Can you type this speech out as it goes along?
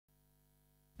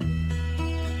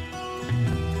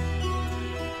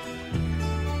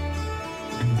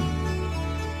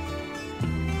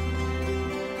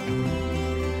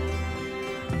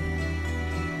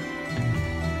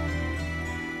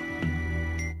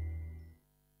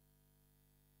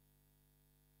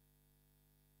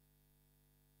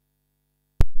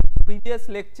previous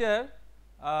lecture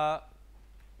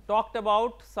talked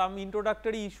about some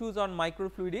introductory issues on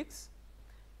microfluidics.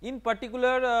 In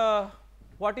particular,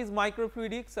 what is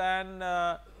microfluidics and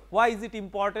why is it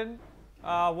important,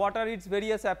 what are its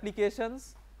various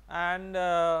applications, and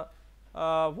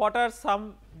what are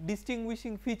some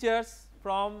distinguishing features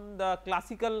from the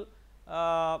classical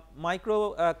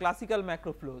classical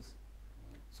macro flows.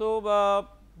 So,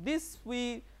 this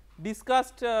we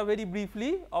discussed very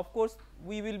briefly. Of course,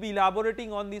 we will be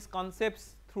elaborating on these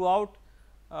concepts throughout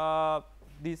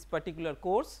this particular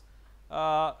course,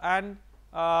 and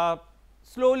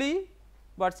slowly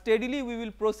but steadily we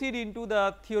will proceed into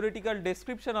the theoretical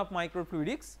description of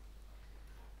microfluidics.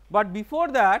 But before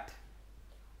that,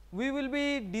 we will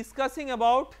be discussing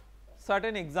about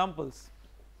certain examples.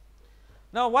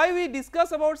 Now, why we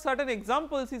discuss about certain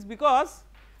examples is because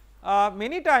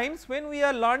many times when we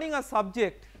are learning a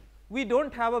subject, we do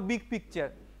not have a big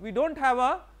picture, we do not have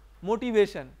a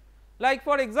motivation. Like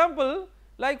for example,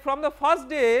 like from the first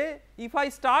day, if I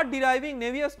start deriving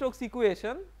Navier-Stokes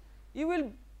equation, you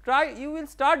will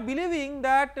start believing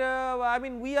that I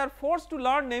mean we are forced to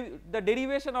learn the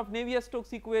derivation of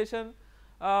Navier-Stokes equation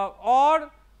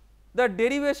or the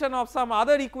derivation of some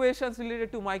other equations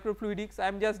related to microfluidics. I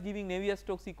am just giving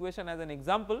Navier-Stokes equation as an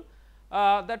example,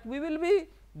 that we will be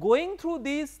going through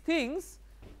these things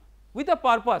with a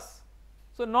purpose.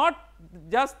 So, not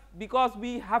just because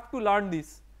we have to learn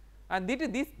this, and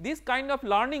this kind of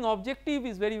learning objective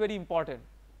is very very important.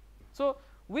 So,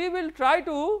 we will try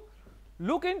to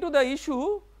look into the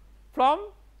issue from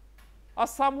a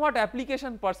somewhat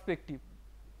application perspective,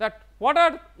 that what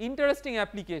are interesting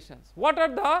applications, what are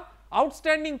the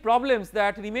outstanding problems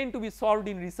that remain to be solved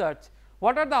in research,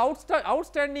 what are the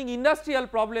outstanding industrial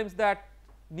problems that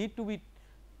need to be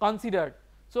considered.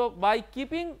 So, by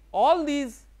keeping all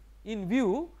these in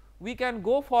view, we can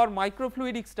go for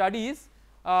microfluidic studies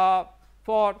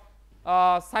for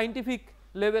scientific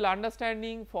level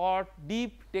understanding, for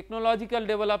deep technological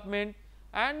development,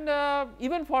 and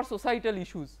even for societal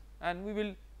issues, and we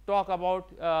will talk about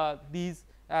these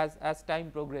as time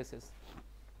progresses.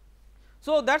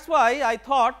 So, that is why I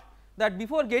thought that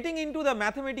before getting into the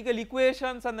mathematical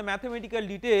equations and the mathematical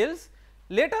details,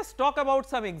 let us talk about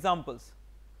some examples.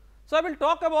 So, I will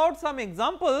talk about some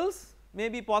examples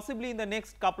maybe possibly in the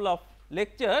next couple of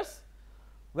lectures,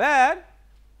 where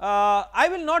I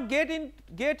will not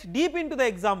get deep into the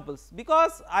examples,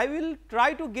 because I will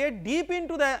try to get deep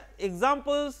into the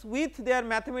examples with their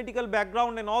mathematical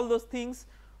background and all those things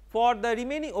for the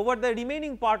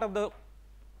remaining part of the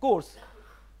course.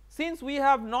 Since we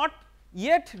have not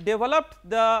yet developed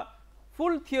the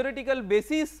full theoretical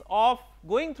basis of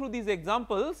going through these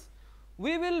examples,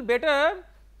 we will better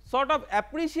sort of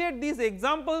appreciate these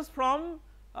examples from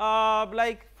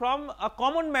from a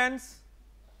common man's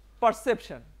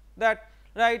perception, that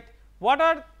right what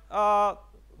are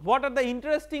the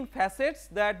interesting facets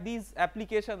that these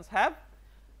applications have,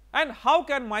 and how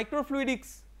can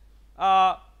microfluidics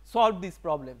solve these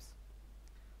problems.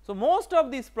 So, most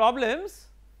of these problems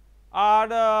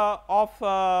are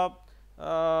of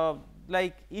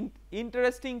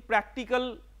interesting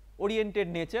practical oriented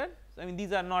nature. I mean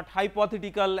these are not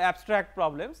hypothetical abstract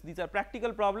problems, these are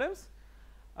practical problems.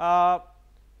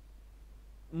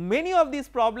 Many of these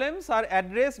problems are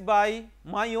addressed by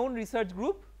my own research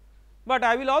group, but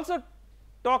I will also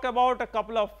talk about a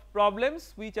couple of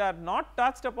problems which are not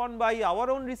touched upon by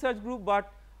our own research group,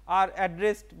 but are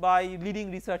addressed by leading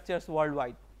researchers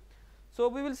worldwide. So,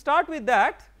 we will start with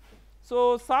that.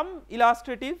 So, some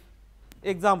illustrative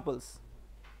examples.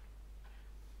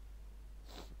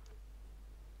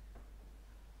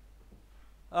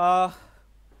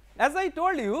 As I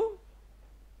told you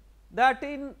that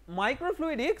in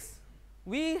microfluidics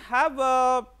we have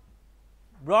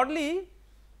broadly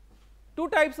two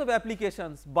types of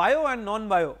applications, bio and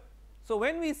non-bio. So,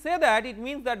 when we say that, it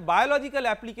means that biological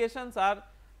applications are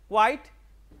quite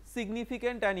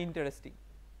significant and interesting.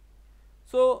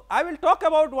 So, I will talk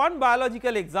about one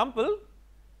biological example,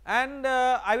 and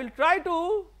I will try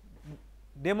to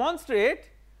demonstrate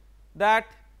that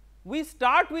we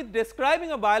start with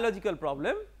describing a biological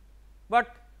problem,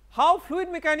 but how fluid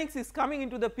mechanics is coming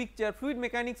into the picture, fluid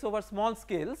mechanics over small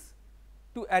scales,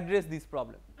 to address this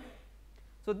problem.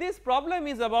 So, this problem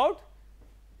is about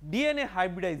DNA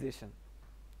hybridization.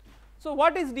 So,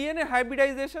 what is DNA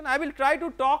hybridization? I will try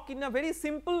to talk in a very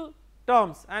simple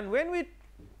terms, and when we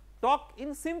talk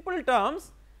in simple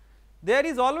terms, there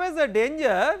is always a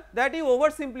danger that you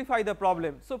oversimplify the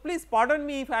problem. So, please pardon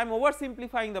me if I am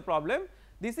oversimplifying the problem.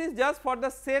 This is just for the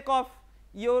sake of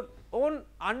your own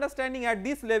understanding at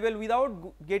this level without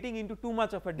getting into too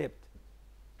much of a depth.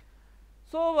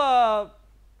 So,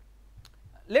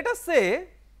 let us say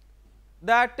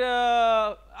that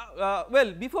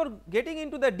well, before getting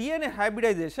into the DNA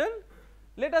hybridization,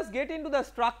 let us get into the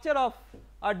structure of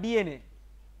a DNA.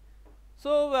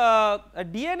 So, a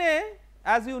DNA,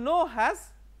 as you know, has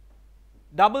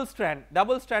double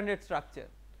stranded structure.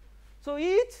 So,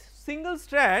 each single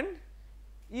strand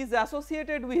is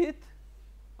associated with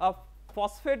a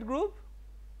phosphate group,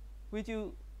 which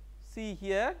you see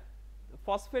here,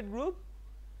 phosphate group,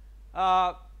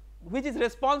 which is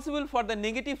responsible for the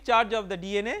negative charge of the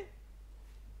DNA,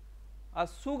 a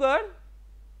sugar,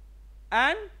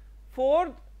 and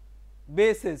 4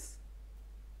 bases,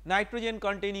 nitrogen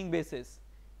containing bases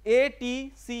A,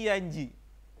 T, C and G.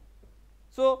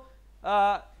 So,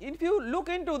 if you look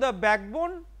into the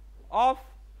backbone of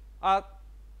a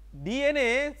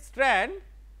DNA strand,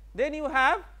 then you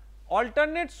have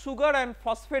alternate sugar and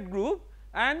phosphate group,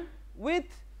 and with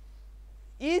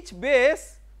each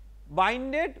base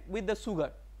binded with the sugar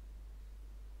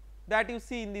that you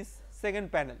see in this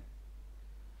second panel.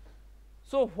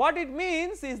 So, what it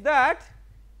means is that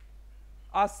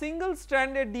a single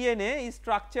stranded DNA is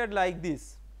structured like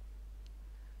this.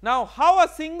 Now, how a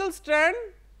single strand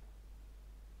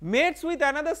mates with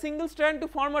another single strand to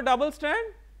form a double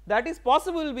strand? That is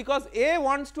possible because A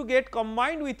wants to get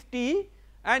combined with T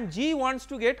and G wants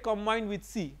to get combined with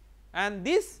C, and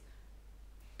this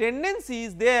tendency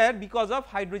is there because of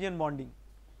hydrogen bonding.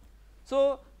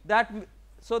 So,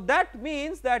 that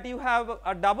means that you have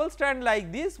a double strand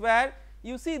like this, where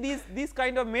you see this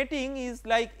kind of mating is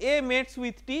like A mates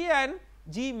with T and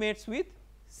G mates with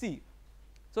C.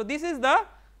 So, this is the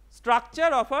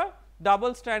structure of a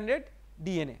double stranded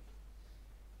DNA.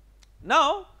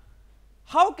 Now,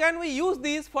 how can we use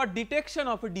this for detection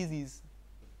of a disease?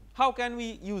 How can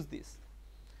we use this?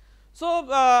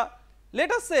 So,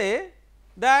 let us say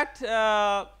that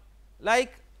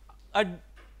like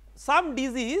some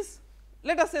disease,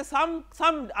 let us say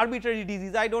some arbitrary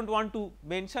disease, I do not want to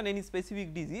mention any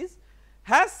specific disease,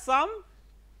 has some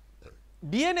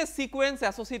DNA sequence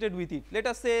associated with it. Let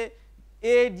us say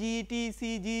A, G, T,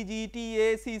 C, G, G, T,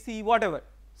 A, C, C, whatever,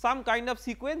 some kind of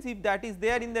sequence, if that is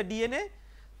there in the DNA,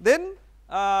 then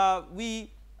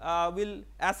we will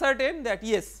ascertain that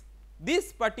yes,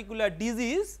 this particular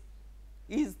disease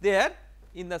is there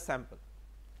in the sample.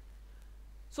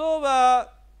 So,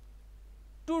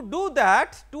 to do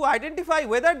that, to identify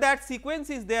whether that sequence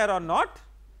is there or not,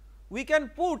 we can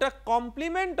put a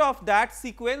complement of that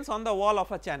sequence on the wall of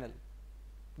a channel,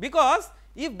 because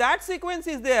if that sequence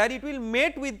is there, it will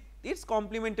mate with its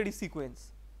complementary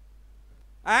sequence,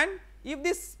 and if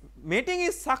this mating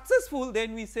is successful,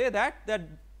 then we say that the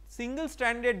single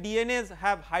stranded DNAs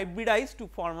have hybridized to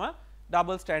form a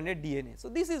double stranded DNA. So,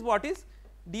 this is what is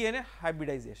DNA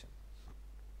hybridization.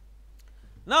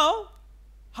 Now,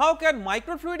 how can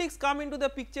microfluidics come into the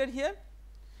picture here?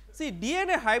 See,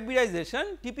 DNA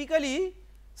hybridization typically,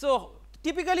 so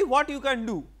typically what you can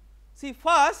do, see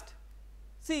first,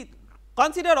 see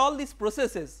consider all these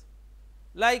processes,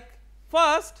 like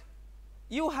first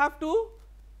you have to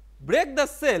break the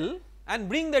cell and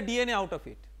bring the DNA out of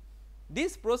it.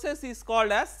 This process is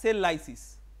called as cell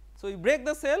lysis. So, you break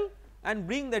the cell and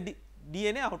bring the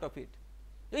DNA out of it.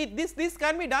 This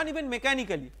can be done even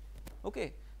mechanically.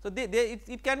 Okay. So,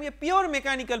 it can be a pure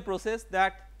mechanical process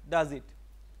that does it.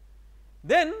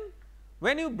 Then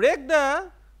when you break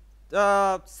the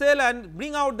cell and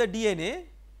bring out the DNA,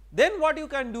 then what you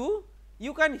can do,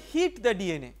 you can heat the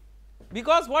DNA,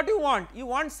 because what you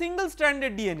want single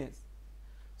stranded DNAs.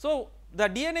 So, the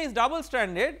DNA is double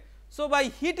stranded. So, by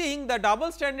heating, the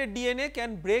double stranded DNA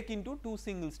can break into 2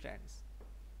 single strands.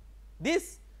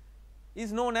 This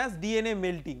is known as DNA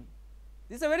melting.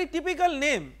 This is a very typical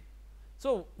name.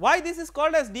 So, why this is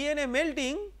called as DNA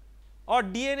melting or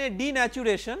DNA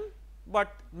denaturation,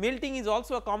 but melting is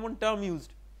also a common term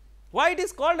used. Why it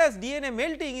is called as DNA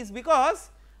melting is because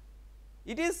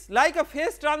it is like a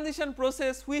phase transition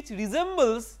process which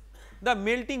resembles the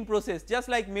melting process, just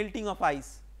like melting of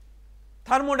ice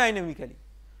thermodynamically.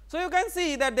 So, you can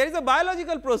see that there is a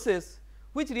biological process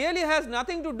which really has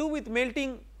nothing to do with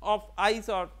melting of ice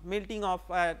or melting of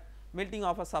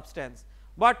a substance,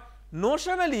 but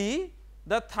notionally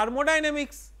the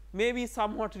thermodynamics may be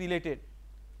somewhat related.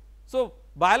 So,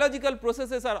 biological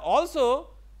processes are also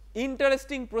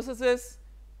interesting processes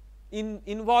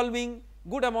involving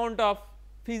good amount of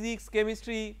physics,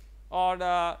 chemistry or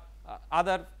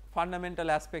other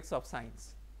fundamental aspects of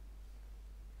science.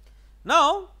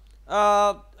 Now,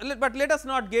 but let us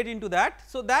not get into that.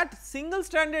 So, that single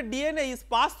stranded DNA is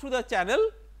passed through the channel,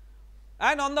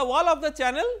 and on the wall of the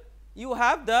channel you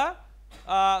have the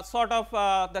sort of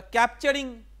the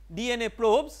capturing DNA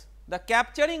probes, the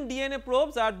capturing DNA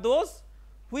probes are those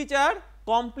which are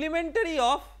complementary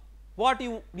of what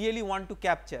you really want to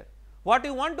capture. What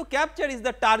you want to capture is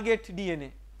the target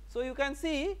DNA. So, you can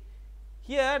see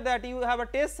here that you have a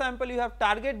test sample, you have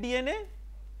target DNA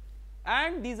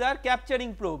and these are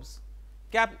capturing probes.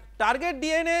 Target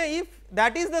DNA, if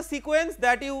that is the sequence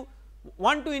that you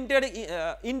want to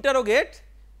interrogate,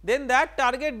 then that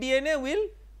target DNA will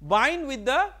bind with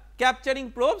the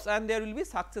capturing probes and there will be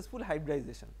successful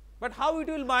hybridization. But how it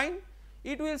will bind?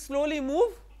 It will slowly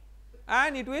move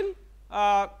and it will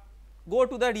go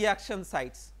to the reaction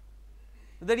sites.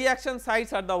 The reaction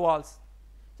sites are the walls.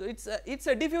 So, it is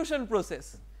a diffusion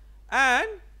process, and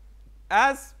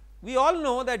as we all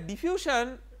know that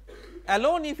diffusion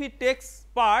alone, if it takes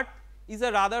part, is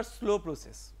a rather slow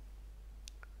process.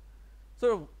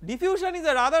 So, diffusion is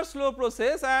a rather slow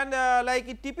process, and like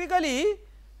it typically,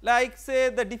 like say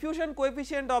the diffusion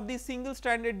coefficient of these single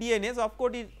stranded DNAs, of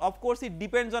course it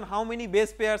depends on how many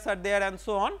base pairs are there and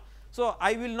so on. So,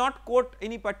 I will not quote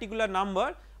any particular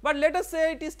number, but let us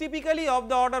say it is typically of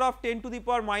the order of 10 to the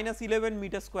power minus 11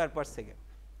 meter square per second.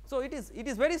 So, it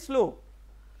is very slow.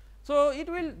 So, it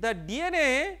will the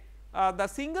DNA, the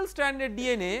single stranded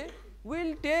DNA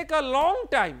will take a long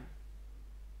time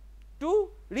to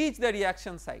reach the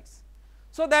reaction sites.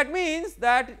 So, that means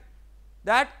that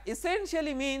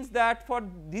essentially means that for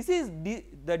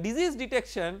the disease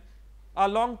detection a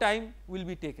long time will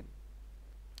be taken.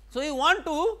 So, you want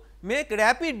to make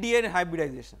rapid DNA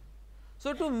hybridization.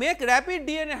 So, to make rapid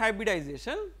DNA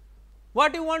hybridization,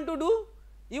 what you want to do?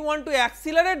 You want to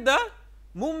accelerate the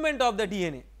movement of the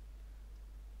DNA.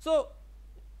 So,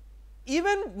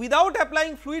 even without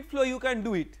applying fluid flow you can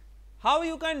do it. How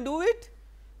you can do it?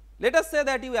 Let us say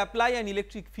that you apply an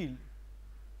electric field.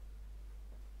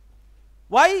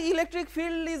 Why electric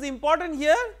field is important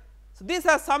here? So, this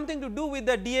has something to do with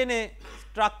the DNA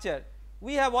structure.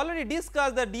 We have already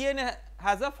discussed that DNA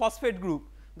has a phosphate group.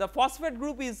 The phosphate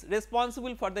group is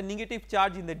responsible for the negative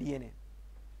charge in the DNA.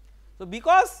 So,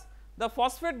 because the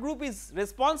phosphate group is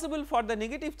responsible for the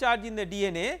negative charge in the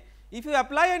DNA, if you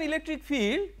apply an electric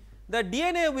field, the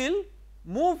DNA will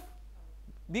move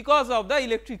because of the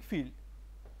electric field.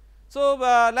 So,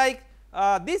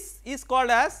 this is called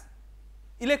as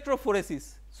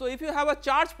electrophoresis. So, if you have a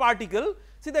charged particle,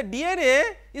 see the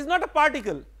DNA is not a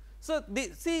particle. So,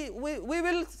 we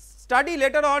will study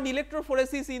later on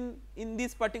electrophoresis in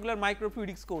this particular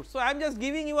microfluidics course. So, I am just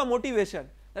giving you a motivation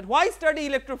that why study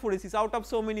electrophoresis out of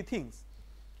so many things.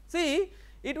 See,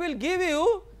 it will give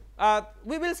you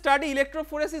we will study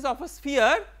electrophoresis of a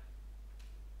sphere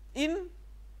in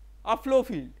a flow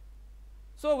field.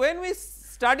 So, when we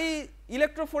study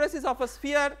electrophoresis of a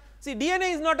sphere, see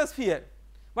DNA is not a sphere,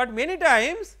 but many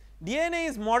times DNA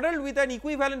is modeled with an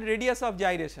equivalent radius of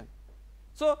gyration.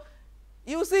 So,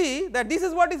 you see that this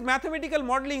is what is mathematical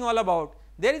modeling all about.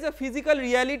 There is a physical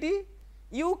reality,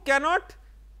 you cannot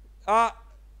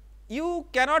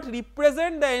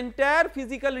represent the entire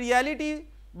physical reality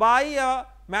by a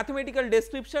mathematical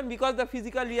description because the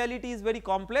physical reality is very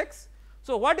complex.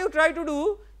 So, what you try to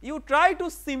do? You try to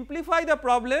simplify the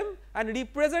problem and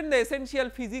represent the essential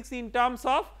physics in terms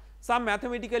of some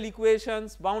mathematical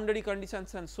equations, boundary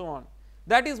conditions and so on.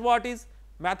 That is what is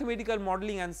mathematical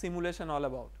modeling and simulation all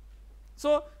about.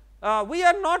 So, we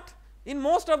are not in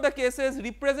most of the cases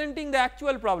representing the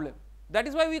actual problem, that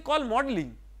is why we call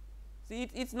modeling. See,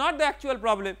 it is not the actual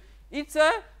problem, it is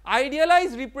a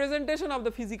idealized representation of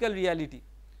the physical reality,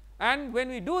 and when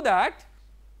we do that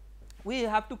we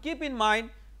have to keep in mind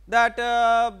that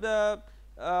the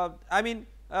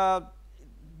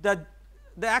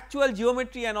actual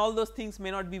geometry and all those things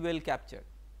may not be well captured.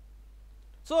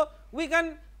 So, we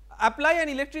can apply an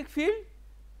electric field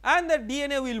and the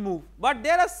DNA will move, but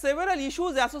there are several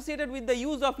issues associated with the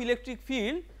use of electric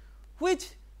field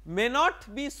which may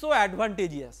not be so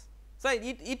advantageous. So,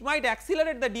 it might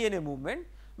accelerate the DNA movement,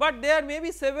 but there may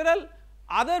be several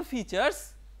other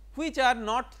features which are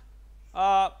not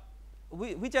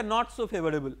so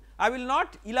favorable. I will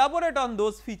not elaborate on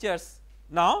those features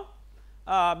now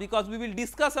because we will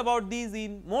discuss about these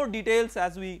in more details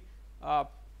as we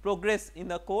progress in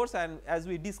the course, and as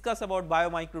we discuss about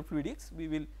biomicrofluidics we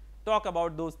will talk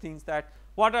about those things, that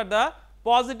what are the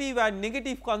positive and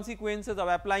negative consequences of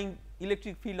applying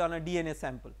electric field on a DNA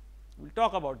sample, we will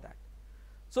talk about that.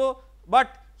 So,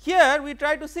 but here we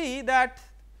try to see that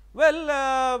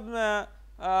well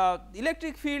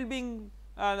electric field being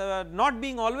not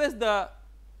being always the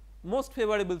most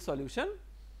favorable solution,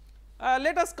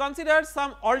 let us consider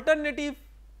some alternative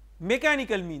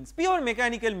mechanical means, pure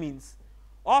mechanical means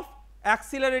of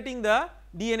accelerating the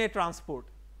DNA transport.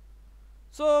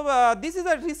 So, this is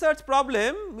a research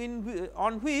problem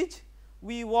on which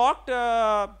we worked in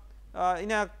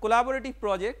a collaborative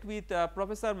project with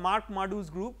Professor Mark Madu's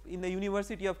group in the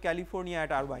University of California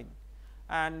at Irvine,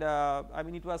 and I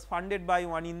mean it was funded by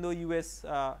one Indo-US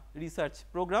research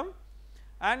program.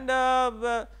 And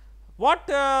what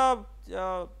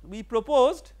we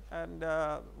proposed and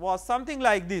was something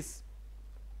like this.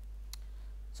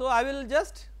 So, I will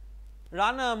just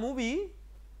run a movie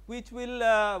which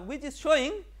will which is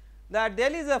showing that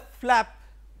there is a flap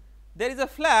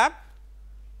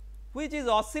which is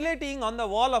oscillating on the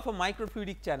wall of a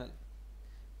microfluidic channel.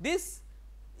 This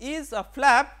is a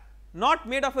flap not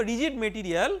made of a rigid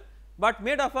material, but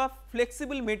made of a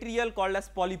flexible material called as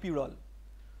polypurol.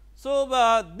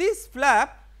 So, this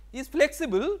flap is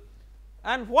flexible,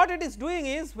 and what it is doing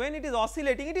is when it is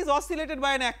oscillating, it is oscillated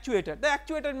by an actuator. The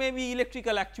actuator may be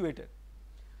electrical actuator.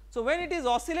 So, when it is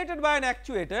oscillated by an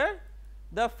actuator,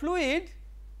 the fluid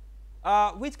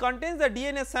which contains the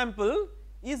DNA sample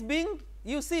is being,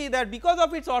 you see that because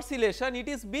of its oscillation it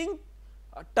is being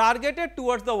targeted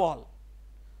towards the wall.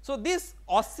 So, this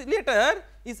oscillator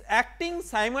is acting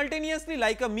simultaneously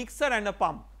like a mixer and a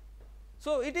pump.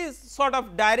 So, it is sort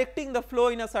of directing the flow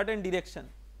in a certain direction.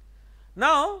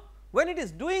 Now, when it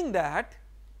is doing that,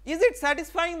 is it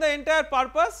satisfying the entire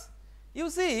purpose? You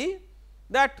see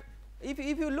that if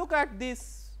you look at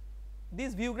this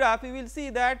view graph, you will see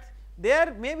that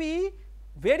there may be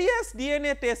various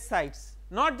DNA test sites,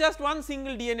 not just one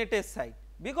single DNA test site,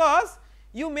 because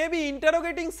you may be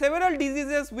interrogating several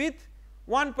diseases with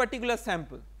one particular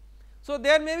sample. So,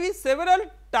 there may be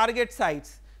several target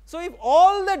sites. So, if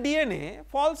all the DNA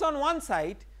falls on one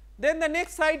site, then the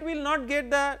next site will not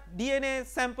get the DNA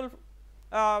sample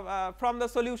from the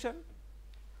solution.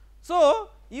 So,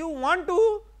 you want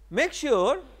to make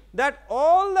sure that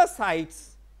all the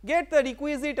sites get the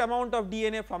requisite amount of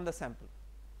DNA from the sample.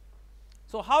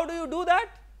 So, how do you do that?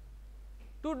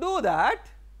 To do that,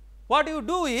 what you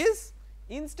do is,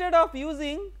 instead of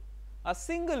using a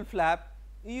single flap,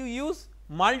 you use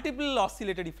multiple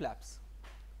oscillatory flaps.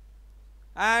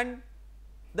 And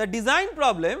the design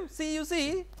problem, see, you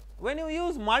see, when you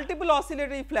use multiple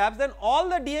oscillatory flaps, then all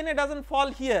the DNA does not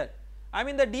fall here. I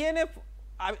mean the DNA,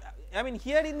 I mean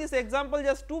here in this example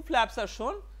just 2 flaps are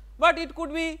shown, but it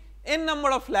could be n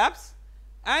number of flaps,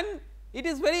 and it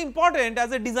is very important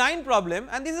as a design problem,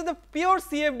 and this is the pure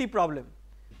CFD problem.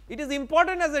 It is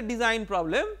important as a design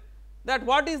problem that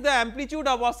what is the amplitude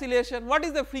of oscillation, what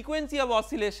is the frequency of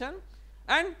oscillation,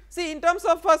 and see in terms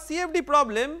of a CFD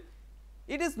problem,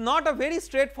 it is not a very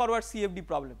straightforward CFD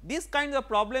problem. These kinds of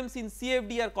problems in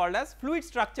CFD are called as fluid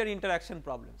structure interaction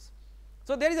problems.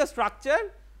 So, there is a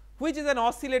structure which is an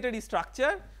oscillatory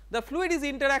structure, the fluid is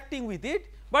interacting with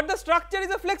it, but the structure is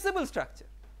a flexible structure,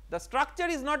 the structure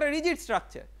is not a rigid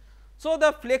structure. So,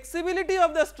 the flexibility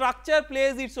of the structure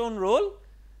plays its own role,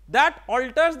 that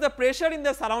alters the pressure in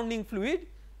the surrounding fluid,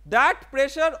 that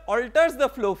pressure alters the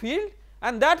flow field,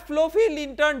 and that flow field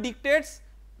in turn dictates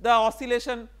the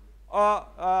oscillation,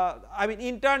 I mean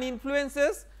in turn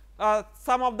influences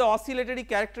some of the oscillatory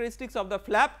characteristics of the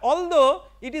flap, although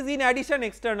it is in addition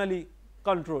externally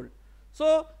controlled.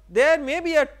 So, there may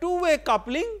be a two-way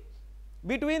coupling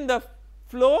between the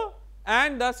flow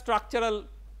and the structural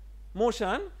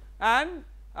motion, and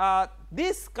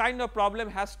this kind of problem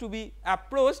has to be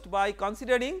approached by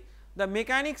considering the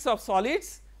mechanics of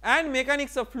solids and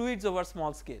mechanics of fluids over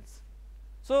small scales.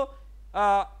 So,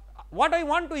 what I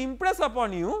want to impress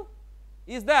upon you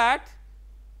is that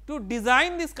to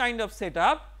design this kind of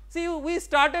setup, see we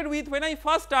started with, when I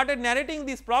first started narrating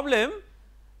this problem,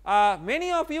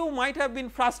 many of you might have been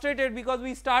frustrated because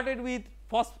we started with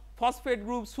phosphate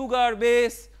groups, sugar,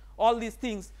 base, all these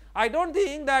things. I do not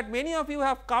think that many of you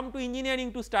have come to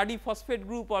engineering to study phosphate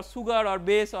group or sugar or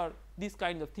base or these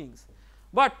kinds of things.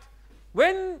 But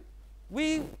when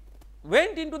we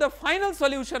went into the final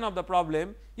solution of the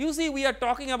problem, you see we are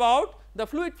talking about the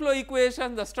fluid flow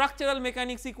equation, the structural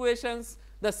mechanics equations,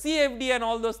 the CFD and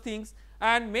all those things,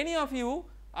 and many of you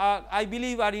I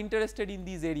believe are interested in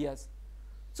these areas.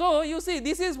 So, you see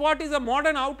this is what is a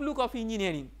modern outlook of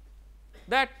engineering,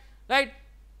 that right,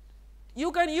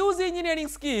 you can use engineering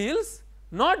skills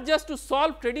not just to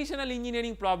solve traditional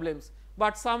engineering problems,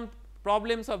 but some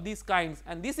problems of these kinds,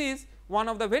 and this is one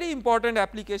of the very important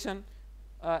applications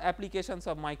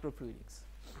of microfluidics.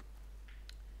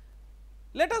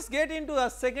 Let us get into a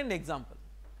second example.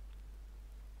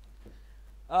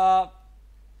 Let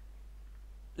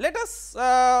us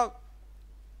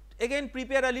again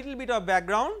prepare a little bit of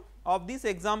background of this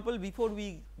example before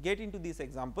we get into this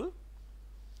example.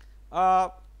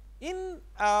 In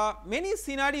many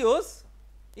scenarios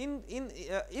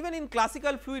even in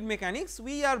classical fluid mechanics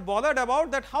we are bothered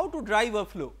about that how to drive a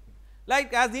flow.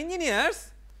 Like as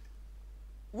engineers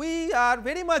we are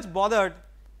very much bothered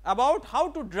about how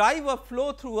to drive a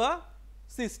flow through a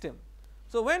system.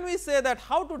 So when we say that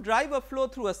how to drive a flow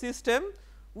through a system,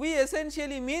 we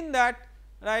essentially mean that,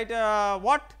 right,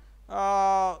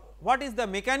 what is the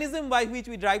mechanism by which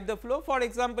we drive the flow. For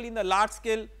example, in the large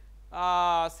scale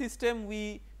system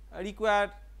we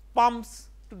require pumps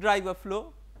to drive a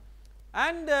flow,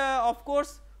 and of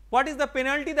course what is the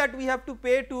penalty that we have to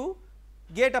pay to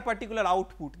get a particular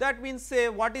output. That means, say,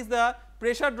 what is the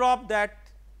pressure drop that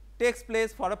takes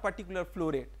place for a particular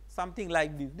flow rate, something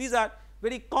like this. These are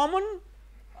very common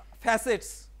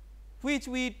facets which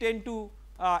we tend to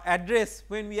address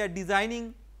when we are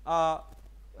designing a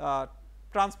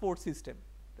transport system.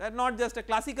 That not just a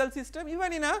classical system,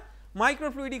 even in a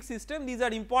microfluidic system these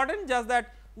are important, just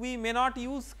that we may not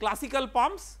use classical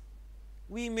pumps,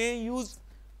 we may use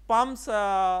pumps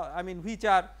I mean which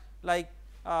are like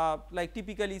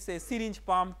typically say syringe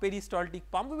pump, peristaltic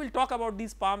pump. We will talk about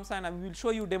these pumps and we will show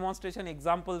you demonstration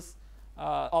examples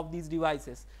of these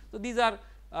devices. So these are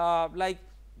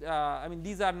I mean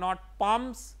these are not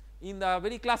pumps in the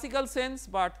very classical sense,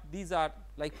 but these are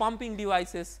like pumping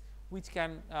devices which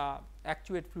can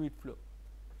actuate fluid flow.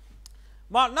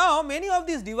 But now many of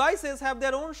these devices have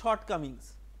their own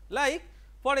shortcomings, like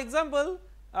for example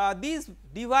these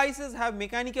devices have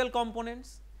mechanical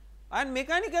components, and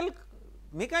mechanical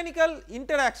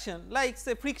interaction like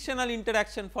say frictional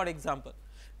interaction for example,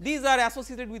 these are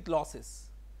associated with losses,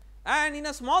 and in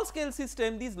a small scale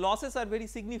system these losses are very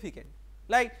significant.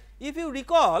 Like if you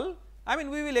recall, I mean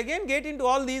we will again get into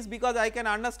all these because I can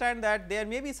understand that there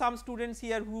may be some students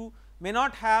here who may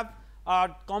not have a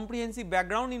comprehensive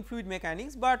background in fluid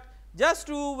mechanics, but just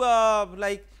to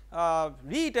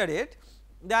reiterate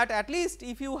that at least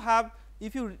if you have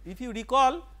if you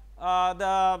recall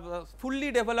the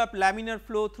fully developed laminar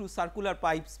flow through circular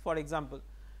pipes for example.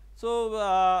 So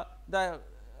the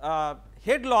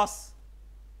head loss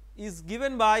is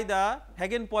given by the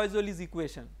Hagen-Poiseuille's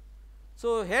equation.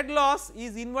 So head loss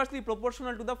is inversely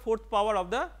proportional to the fourth power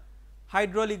of the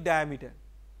hydraulic diameter.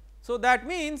 So that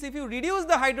means if you reduce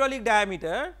the hydraulic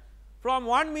diameter from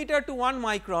 1 meter to 1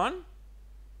 micron,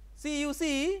 you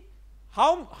see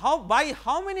by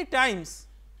how many times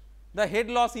the head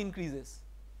loss increases.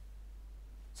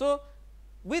 So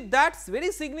with that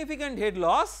very significant head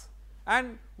loss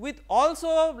and with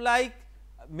also like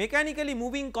mechanically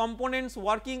moving components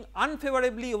working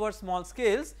unfavorably over small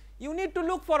scales, you need to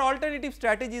look for alternative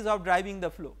strategies of driving the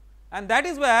flow, and that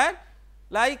is where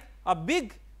like a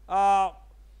big a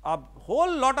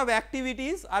whole lot of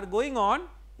activities are going on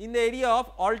in the area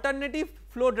of alternative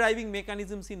flow driving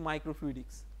mechanisms in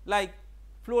microfluidics, like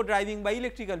flow driving by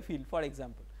electrical field for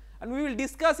example, and we will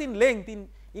discuss in length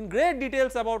in great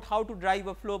details about how to drive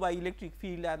a flow by electric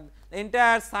field and the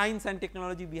entire science and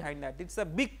technology behind that. It is a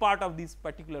big part of this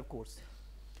particular course,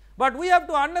 but we have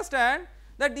to understand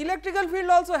that the electrical field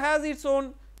also has its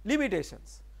own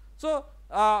limitations. So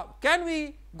can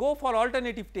we go for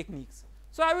alternative techniques?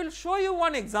 So I will show you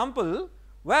one example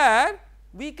where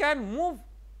we can move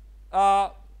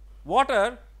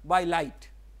water by light,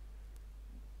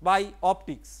 by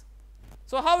optics.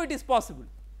 So how it is possible?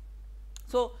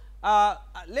 So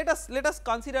let us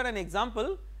consider an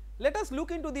example. Let us look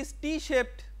into this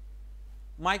T-shaped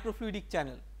microfluidic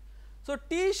channel. So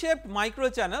T-shaped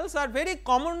microchannels are very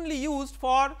commonly used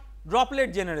for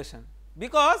droplet generation,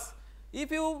 because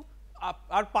if you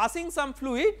are passing some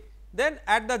fluid, then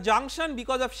at the junction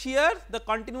because of shear the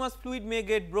continuous fluid may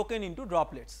get broken into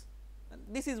droplets.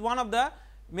 This is one of the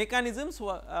mechanisms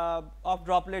of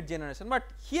droplet generation, but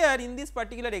here in this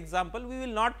particular example we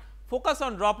will not focus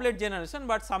on droplet generation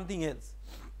but something else.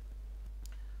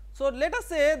 So let us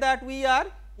say that we are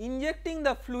injecting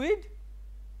the fluid,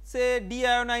 say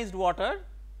deionized water,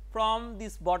 from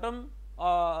this bottom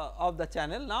of the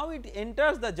channel. Now it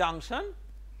enters the junction.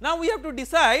 Now we have to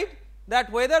decide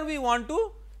that whether we want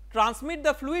to transmit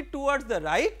the fluid towards the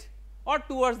right or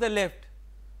towards the left.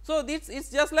 So this is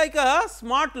just like a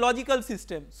smart logical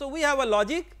system. So we have a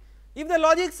logic. If the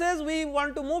logic says we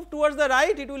want to move towards the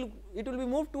right, it will be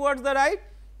moved towards the right.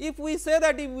 If we say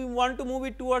that if we want to move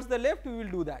it towards the left, we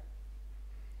will do that.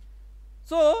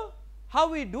 So how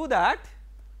we do that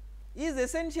is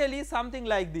essentially something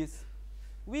like this.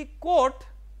 We coat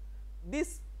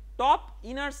this top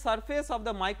inner surface of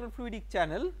the microfluidic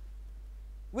channel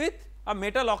with a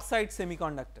metal oxide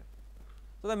semiconductor.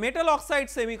 So the metal oxide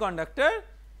semiconductor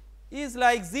is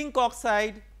like zinc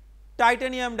oxide,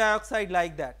 titanium dioxide,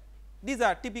 like that. These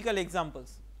are typical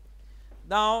examples.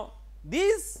 Now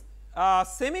these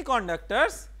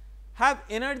semiconductors have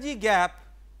energy gap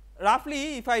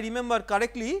roughly, if I remember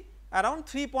correctly, around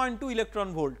 3.2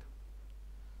 electron volt.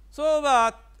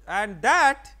 So, and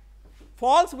that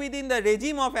falls within the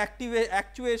regime of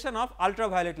actuation of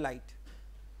ultraviolet light.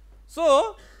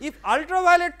 So, if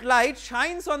ultraviolet light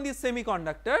shines on these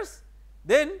semiconductors,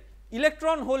 then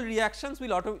electron hole reactions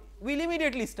will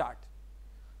immediately start.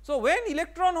 So, when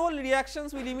electron hole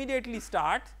reactions will immediately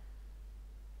start,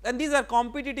 and these are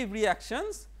competitive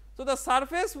reactions, so the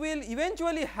surface will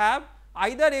eventually have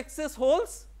either excess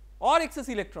holes or excess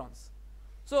electrons.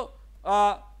 So,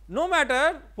 no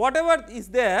matter whatever is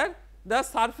there, the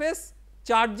surface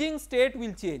charging state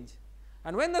will change,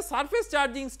 and when the surface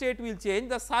charging state will change,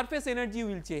 the surface energy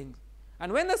will change,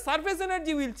 and when the surface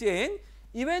energy will change,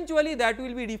 eventually that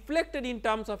will be reflected in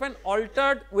terms of an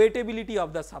altered weightability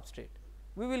of the substrate.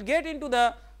 We will get into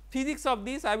the physics of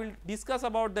this, I will discuss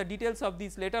about the details of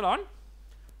this later on.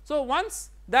 So,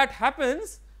 once that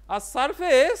happens, a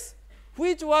surface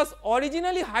which was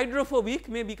originally hydrophobic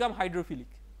may become hydrophilic.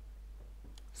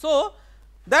 So,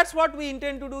 that is what we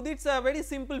intend to do, this is a very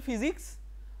simple physics.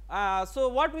 So,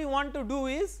 what we want to do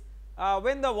is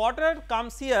when the water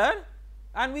comes here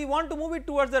and we want to move it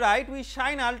towards the right, we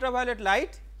shine ultraviolet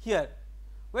light here.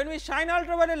 When we shine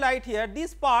ultraviolet light here,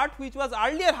 this part which was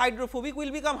earlier hydrophobic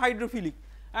will become hydrophilic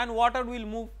and water will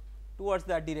move towards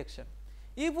that direction.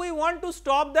 If we want to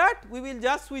stop that, we will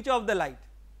just switch off the light.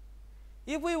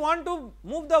 If we want to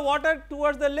move the water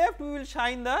towards the left, we will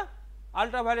shine the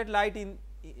ultraviolet light in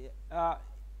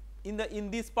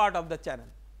this part of the channel.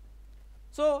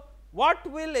 So, what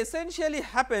will essentially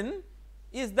happen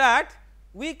is that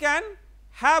we can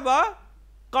have a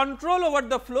control over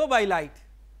the flow by light.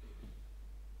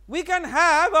 We can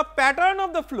have a pattern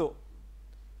of the flow.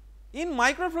 In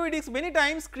microfluidics, many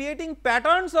times creating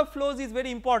patterns of flows is very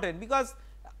important, because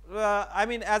I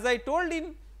mean, as I told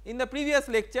in the previous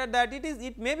lecture, that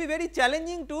it may be very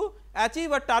challenging to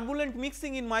achieve a turbulent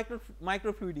mixing in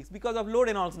microfluidics because of low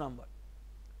Reynolds number.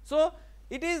 So,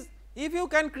 it is, if you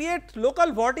can create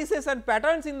local vortices and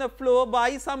patterns in the flow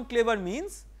by some clever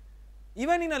means,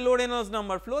 even in a low Reynolds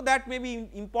number flow, that may be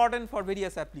important for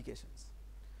various applications.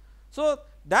 So,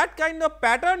 that kind of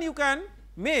pattern you can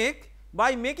make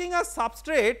by making a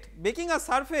substrate, making a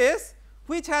surface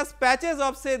which has patches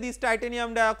of, say, this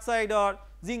titanium dioxide or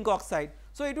zinc oxide.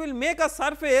 So, it will make a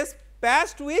surface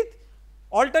patched with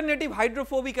alternative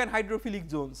hydrophobic and hydrophilic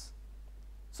zones.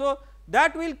 So,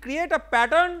 that will create a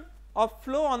pattern of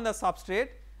flow on the substrate,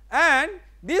 and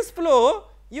this flow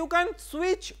you can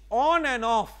switch on and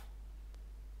off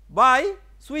by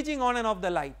switching on and off the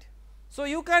light. So,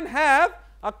 you can have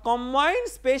a combined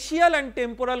spatial and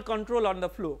temporal control on the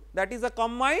flow, that is a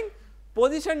combined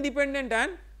position dependent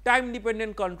and time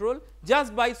dependent control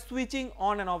just by switching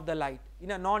on and off the light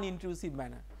in a non intrusive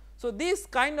manner. So, this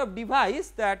kind of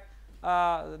device that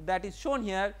is shown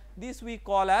here, this we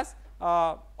call as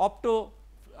an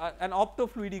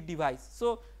optofluidic device.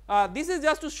 So, this is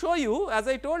just to show you, as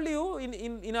I told you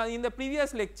in the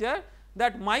previous lecture,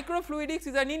 that microfluidics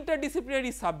is an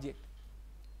interdisciplinary subject.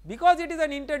 Because it is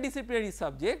an interdisciplinary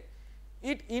subject,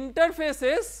 it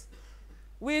interfaces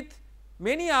with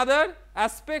many other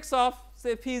aspects of,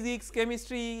 say, physics,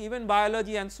 chemistry, even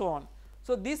biology and so on.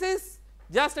 So, this is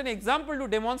just an example to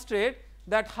demonstrate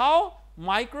that how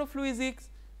microfluidics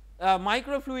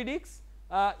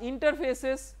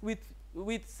interfaces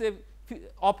with say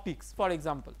optics, for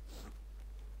example.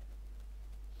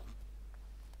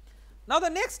 Now, the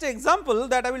next example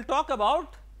that I will talk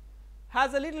about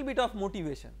has a little bit of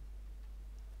motivation.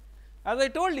 As I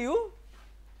told you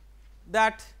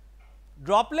that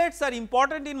droplets are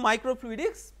important in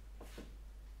microfluidics,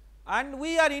 and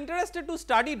we are interested to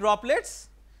study droplets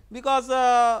because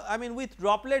I mean, with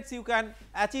droplets you can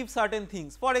achieve certain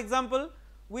things. For example,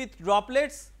 with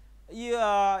droplets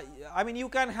I mean, you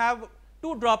can have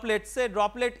two droplets, say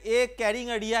droplet A carrying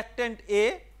a reactant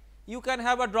A, you can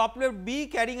have a droplet B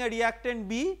carrying a reactant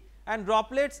B, and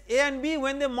droplets A and B,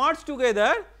 when they merge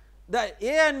together, the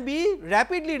A and B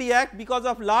rapidly react because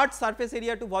of large surface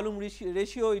area to volume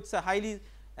ratio, it is a highly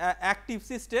active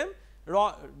system.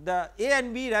 The A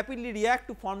and B rapidly react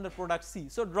to form the product C.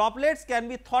 So, droplets can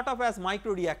be thought of as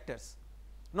micro reactors.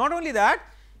 Not only that,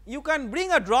 you can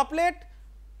bring a droplet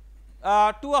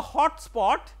to a hot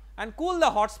spot and cool the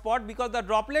hot spot, because the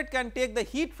droplet can take the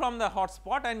heat from the hot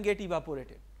spot and get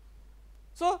evaporated.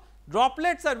 So,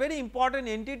 droplets are very important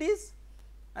entities,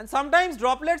 and sometimes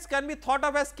droplets can be thought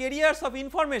of as carriers of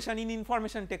information in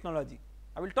information technology.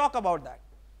 I will talk about that.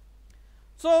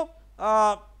 So,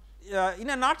 in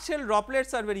a nutshell,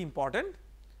 droplets are very important.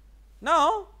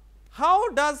 Now, how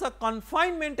does a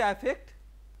confinement affect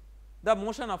the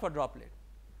motion of a droplet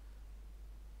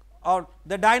or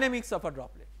the dynamics of a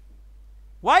droplet.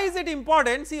 Why is it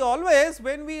important? See, always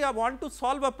when we want to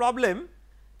solve a problem,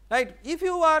 right, if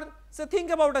you are, say,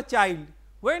 think about a child,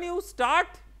 when you start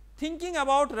thinking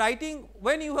about writing,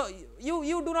 when you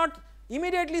do not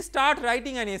immediately start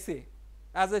writing an essay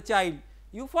as a child,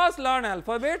 you first learn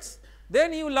alphabets,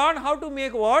 then you learn how to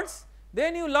make words,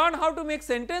 then you learn how to make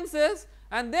sentences,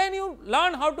 and then you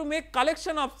learn how to make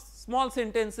collection of small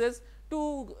sentences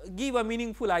to give a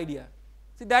meaningful idea.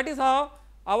 See, that is how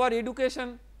our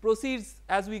education proceeds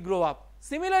as we grow up.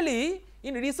 Similarly,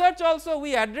 in research also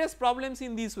we address problems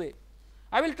in this way.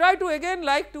 I will try to again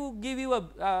like to give you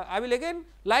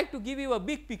a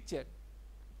big picture.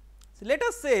 So, let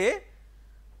us say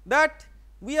that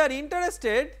we are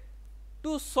interested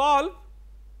to solve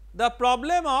the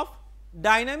problem of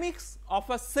dynamics of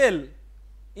a cell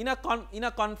in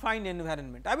a confined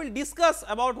environment. I will discuss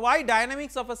about why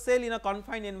dynamics of a cell in a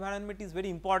confined environment is very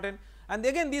important, and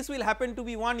again this will happen to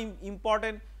be one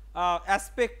important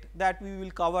aspect that we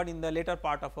will cover in the later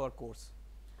part of our course.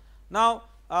 Now,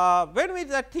 when we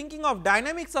are thinking of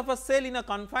dynamics of a cell in a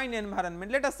confined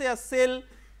environment, let us say a cell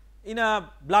in a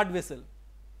blood vessel.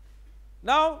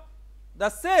 Now, the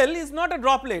cell is not a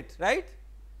droplet, right.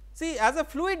 See, as a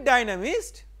fluid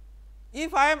dynamist,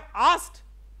 if I am asked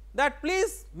that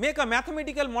please make a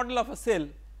mathematical model of a cell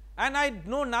and I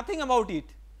know nothing about it,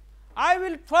 I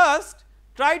will first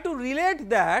try to relate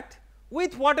that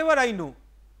with whatever I know.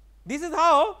 This is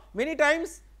how many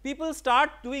times people start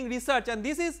doing research, and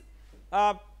this is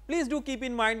please do keep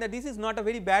in mind that this is not a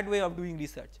very bad way of doing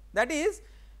research. That is,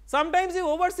 sometimes you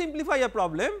oversimplify a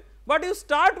problem, but you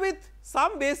start with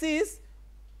some basis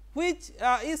which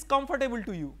is comfortable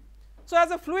to you. So,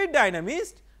 as a fluid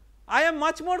dynamist, I am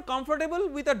much more comfortable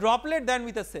with a droplet than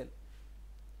with a cell.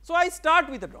 So, I start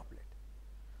with a droplet.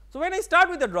 So, when I start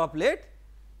with a droplet,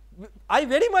 I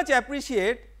very much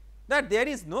appreciate that there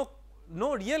is no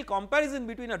real comparison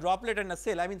between a droplet and a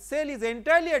cell. I mean, cell is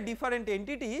entirely a different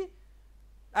entity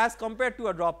as compared to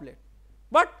a droplet,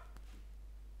 but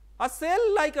a cell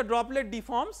like a droplet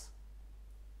deforms,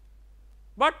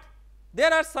 but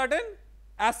there are certain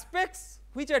aspects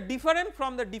which are different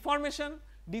from the deformation,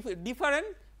 different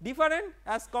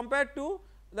as compared to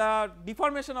the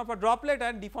deformation of a droplet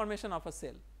and deformation of a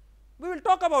cell. We will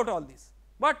talk about all this,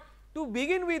 but to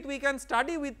begin with we can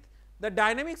study with the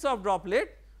dynamics of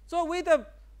droplet. So, with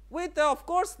of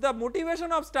course the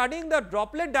motivation of studying the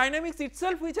droplet dynamics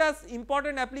itself, which has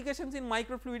important applications in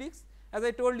microfluidics, as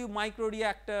I told you, micro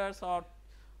reactors or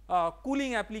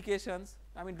cooling applications.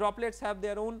 I mean, droplets have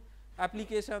their own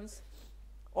applications,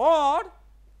 or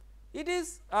it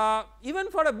is even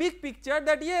for a big picture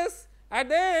that yes, at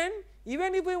the end,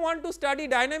 even if we want to study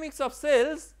dynamics of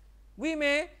cells, we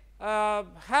may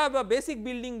have a basic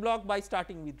building block by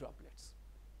starting with droplets.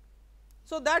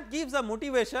 So, that gives a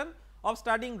motivation of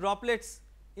studying droplets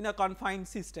in a confined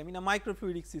system, in a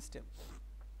microfluidic system.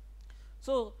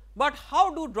 So, but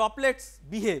how do droplets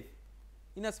behave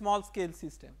in a small scale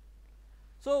system?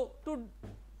 So, to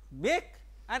make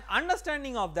an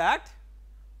understanding of that,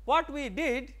 what we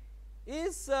did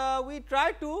is we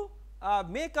tried to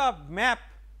make a map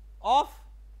of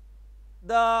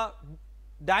the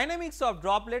dynamics of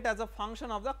droplet as a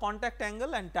function of the contact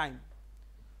angle and time.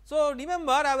 So,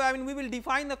 remember, I mean, we will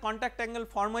define the contact angle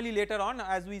formally later on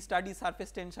as we study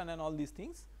surface tension and all these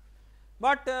things,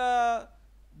 but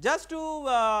just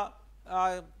to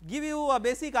give you a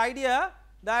basic idea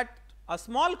that a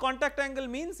small contact angle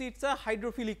means it is a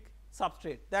hydrophilic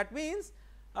substrate, that means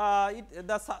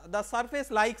the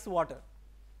surface likes water,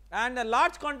 and a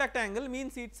large contact angle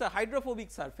means it is a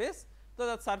hydrophobic surface. So,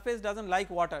 the surface does not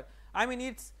like water. I mean,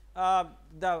 it is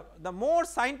the more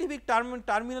scientific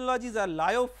terminologies are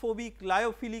lyophobic,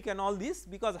 lyophilic and all this,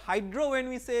 because hydro, when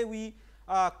we say we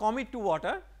commit to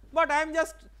water, but I am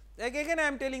just again I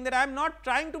am telling that I am not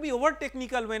trying to be over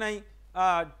technical when I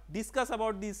discuss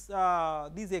about these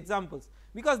examples,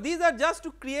 because these are just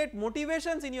to create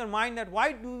motivations in your mind that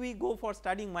why do we go for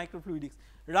studying microfluidics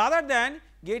rather than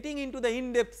getting into the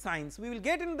in-depth science. We will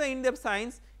get into the in-depth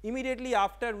science immediately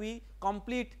after we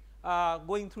complete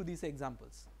going through these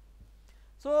examples.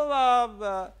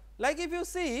 So, like if you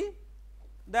see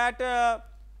that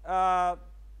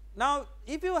now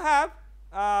if you have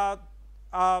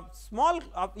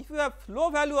if you have low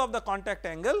value of the contact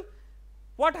angle,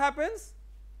 what happens?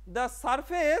 The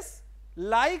surface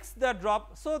likes the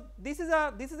drop. So, this is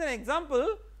an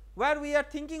example where we are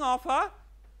thinking of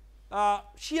a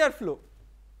shear flow,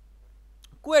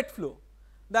 Couette flow,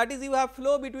 that is you have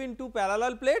flow between two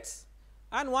parallel plates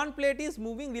and one plate is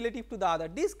moving relative to the other.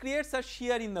 This creates a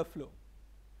shear in the flow.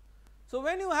 So,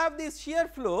 when you have this shear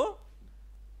flow,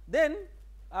 then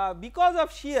because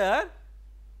of shear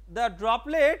the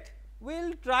droplet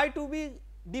will try to be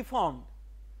deformed,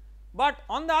 but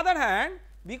on the other hand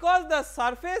because the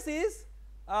surface is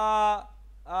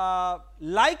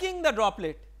liking the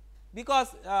droplet,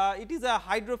 because it is a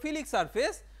hydrophilic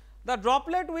surface, the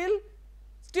droplet will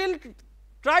still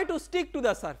try to stick to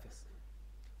the surface.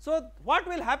 So, what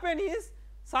will happen is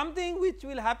something which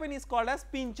will happen is called as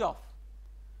pinch off.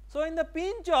 So, in the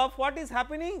pinch off what is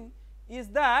happening is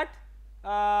that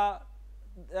a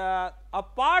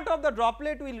part of the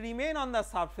droplet will remain on the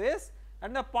surface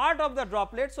and the part of the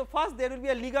droplet. So, first there will be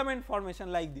a ligament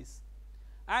formation like this,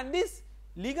 and this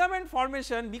ligament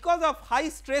formation, because of high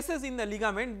stresses in the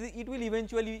ligament, it will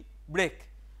eventually break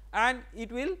and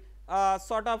it will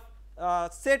sort of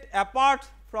set apart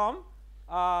from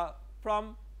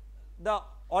the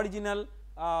original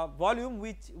volume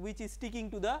which is sticking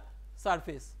to the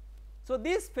surface. So,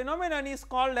 this phenomenon is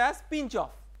called as pinch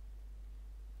off.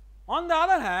 On the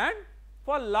other hand,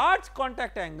 for large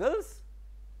contact angles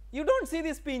you do not see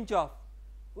this pinch off.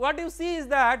 What you see is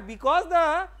that because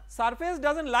the surface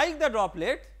does not like the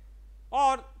droplet,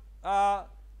 or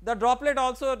the droplet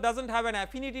also does not have an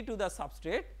affinity to the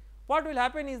substrate, what will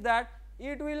happen is that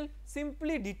it will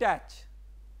simply detach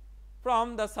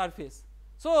from the surface.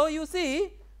 So, you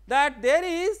see that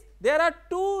there are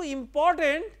two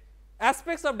important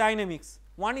aspects of dynamics.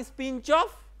 One is pinch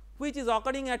off, which is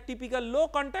occurring at typical low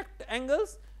contact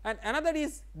angles, and another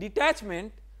is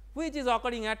detachment, which is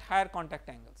occurring at higher contact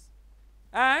angles,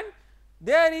 and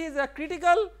there is a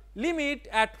critical limit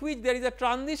at which there is a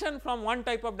transition from one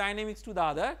type of dynamics to the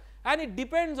other, and it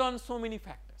depends on so many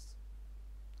factors.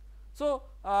 So,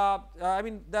 I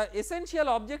mean the essential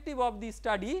objective of this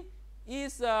study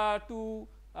is to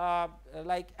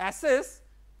like assess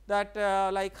that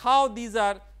like how these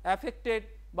are affected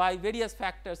by various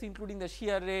factors, including the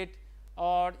shear rate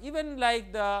or even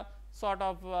like the sort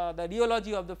of the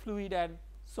rheology of the fluid and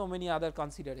so many other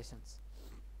considerations.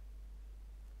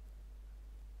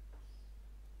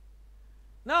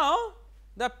 Now,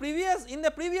 in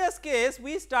the previous case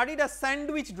we studied a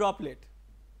sandwich droplet.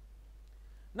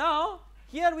 Now,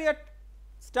 here we are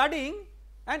studying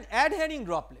an adhering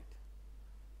droplet.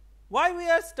 Why we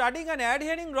are studying an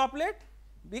adhering droplet?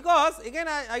 Because again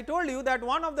I told you that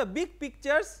one of the big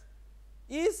pictures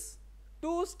is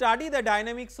to study the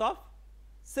dynamics of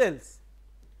cells.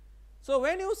 So,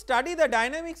 when you study the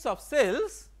dynamics of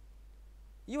cells,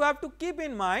 you have to keep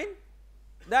in mind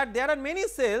that there are many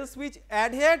cells which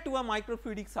adhere to a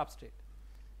microfluidic substrate,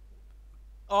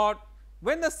 or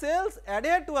when the cells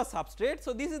adhere to a substrate.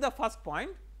 So, this is the first point.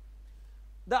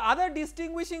 The other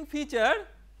distinguishing feature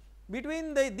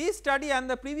between this study and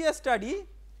the previous study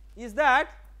is that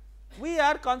we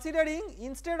are considering,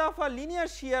 instead of a linear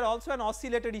shear, also an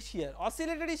oscillatory shear.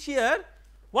 Oscillatory shear,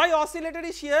 why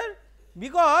oscillatory shear?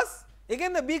 Because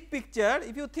again the big picture,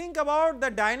 if you think about the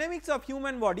dynamics of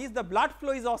human bodies, the blood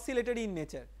flow is oscillatory in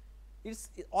nature, it is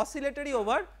oscillatory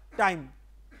over time.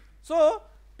 So,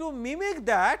 to mimic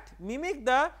that, mimic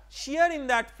the shear in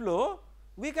that flow,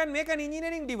 we can make an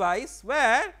engineering device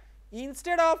where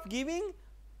instead of giving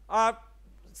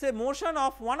say motion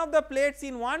of one of the plates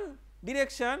in one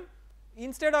direction,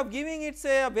 instead of giving it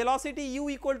say a velocity u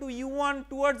equal to u1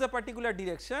 towards a particular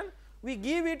direction, we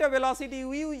give it a velocity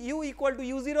u equal to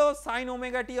u0 sin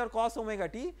omega t or cos omega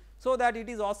t, so that it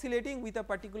is oscillating with a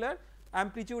particular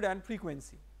amplitude and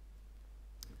frequency.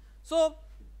 So,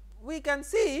 we can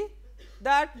see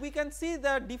that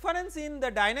the difference in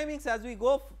the dynamics as we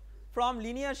go from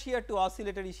linear shear to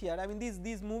oscillatory shear. I mean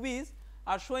these movies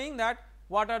are showing that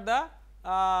what are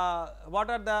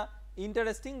the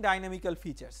interesting dynamical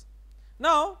features.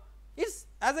 Now, it is,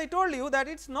 as I told you, that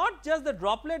it is not just the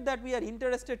droplet that we are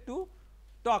interested to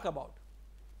talk about.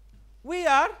 We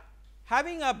are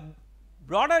having a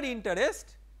broader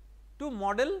interest to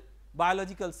model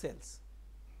biological cells.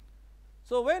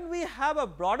 So, when we have a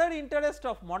broader interest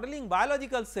of modeling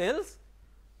biological cells,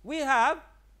 we have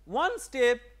one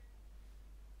step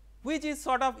which is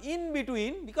sort of in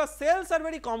between, because cells are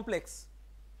very complex.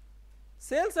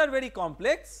 Cells are very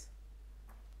complex.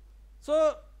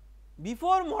 So,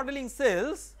 before modeling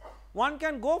cells, one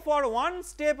can go for one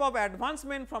step of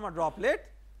advancement from a droplet,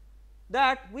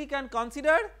 that we can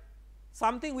consider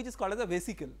something which is called as a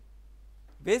vesicle.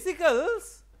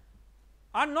 Vesicles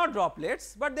are not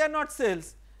droplets, but they are not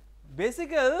cells.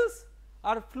 Vesicles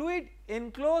are fluid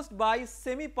enclosed by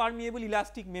semi permeable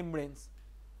elastic membranes.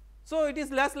 So, it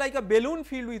is less like a balloon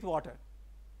filled with water,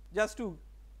 just to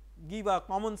give a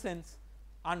common sense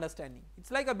understanding. It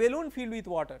is like a balloon filled with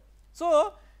water.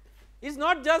 So, it is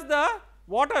not just the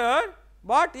water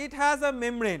but it has a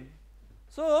membrane.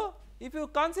 So, if you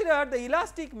consider the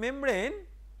elastic membrane,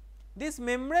 this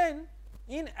membrane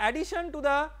in addition to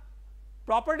the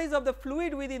properties of the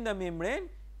fluid within the membrane,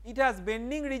 it has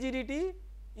bending rigidity,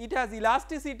 it has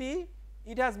elasticity,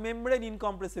 it has membrane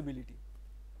incompressibility.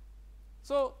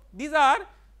 So, these are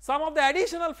some of the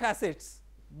additional facets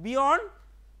beyond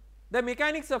the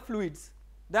mechanics of fluids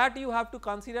that you have to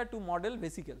consider to model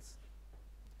vesicles.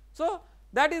 So,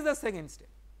 that is the second step,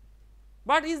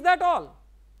 but is that all?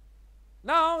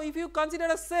 Now, if you consider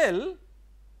a cell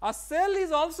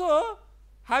is also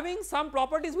having some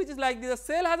properties which is like this. A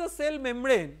cell has a cell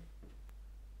membrane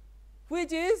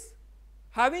which is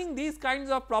having these kinds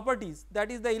of properties,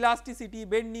 that is the elasticity,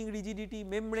 bending, rigidity,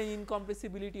 membrane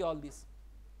incompressibility, all this.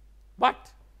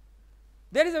 But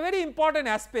there is a very important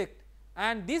aspect,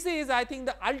 and this is I think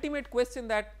the ultimate question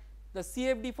that the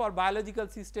CFD for biological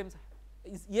systems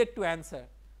is yet to answer.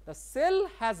 The cell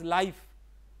has life,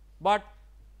 but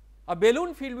a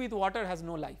balloon filled with water has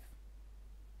no life.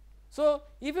 So,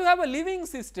 if you have a living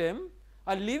system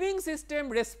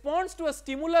responds to a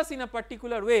stimulus in a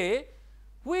particular way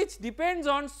which depends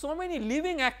on so many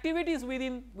living activities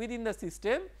within the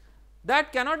system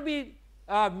that cannot be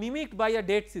mimicked by a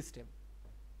dead system.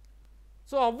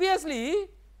 So, obviously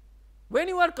when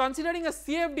you are considering a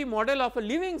CFD model of a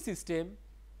living system,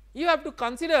 you have to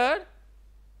consider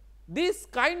these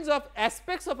kinds of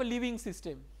aspects of a living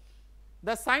system,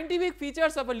 the scientific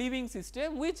features of a living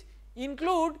system which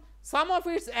include some of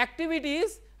its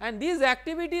activities, and these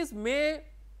activities may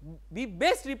be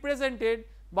best represented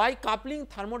by coupling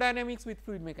thermodynamics with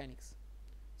fluid mechanics.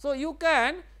 So, you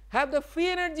can have the free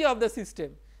energy of the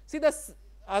system. See,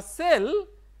 a cell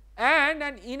and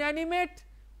an inanimate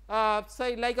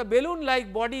say like a balloon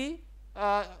like body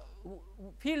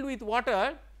filled with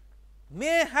water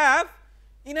may have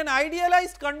in an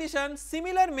idealized condition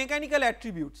similar mechanical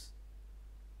attributes,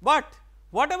 but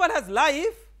whatever has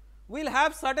life will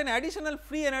have certain additional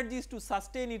free energies to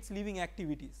sustain its living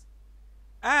activities,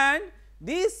 and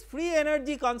these free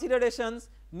energy considerations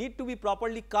need to be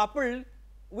properly coupled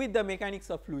with the mechanics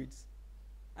of fluids,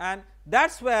 and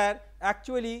that is where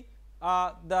actually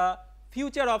the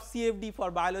future of CFD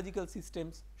for biological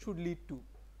systems should lead to.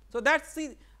 So, that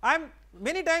is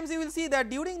many times you will see that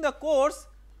during the course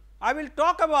I will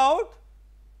talk about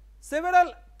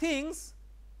several things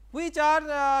which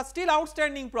are still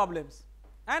outstanding problems,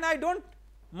 and I do not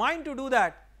mind to do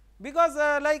that, because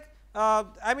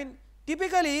I mean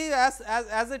typically as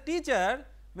a teacher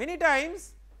many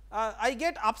times I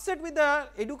get upset with the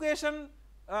education,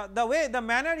 the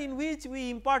manner in which we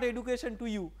impart education to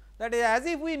you, that is as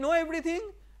if we know everything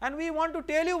and we want to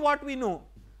tell you what we know,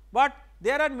 but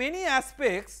there are many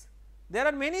aspects, there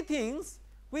are many things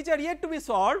which are yet to be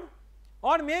solved,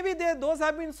 or maybe those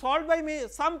have been solved by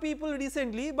some people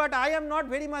recently, but I am not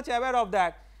very much aware of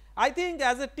that. I think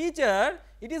as a teacher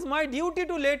it is my duty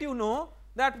to let you know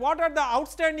that what are the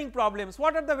outstanding problems,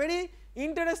 what are the very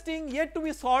interesting yet to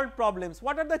be solved problems,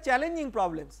 what are the challenging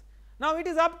problems. Now, it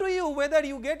is up to you whether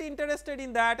you get interested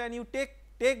in that and you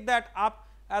take that up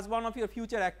as one of your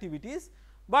future activities,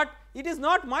 but it is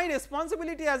not my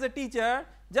responsibility as a teacher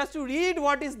just to read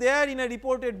what is there in a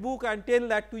reported book and tell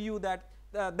that to you that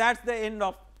that is the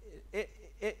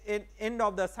end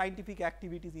of the scientific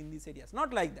activities in these areas,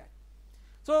 not like that.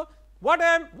 So, what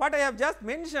I have just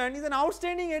mentioned is an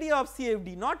outstanding area of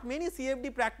CFD. Not many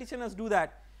CFD practitioners do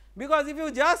that, because if you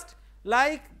just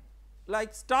like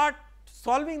start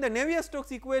solving the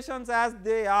Navier-Stokes equations as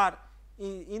they are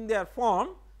in their form,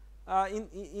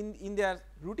 in their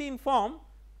routine form,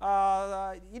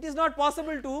 it is not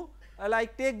possible to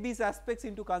like take these aspects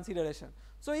into consideration.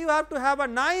 So, you have to have a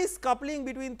nice coupling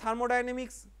between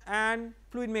thermodynamics and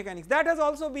fluid mechanics, that has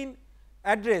also been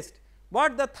addressed,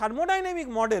 but the thermodynamic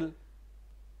model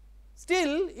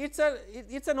still it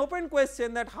is an open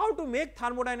question that how to make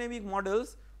thermodynamic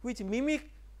models which mimic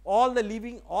all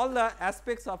the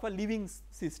aspects of a living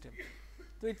system.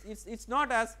 So, it is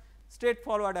not as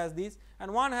straightforward as this,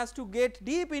 and one has to get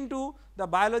deep into the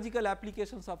biological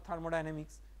applications of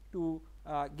thermodynamics to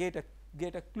get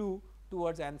a clue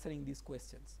towards answering these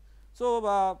questions.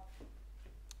 So,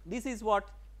 this is what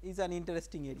is an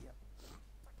interesting area.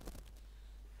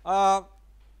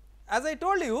 As I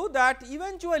told you that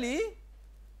eventually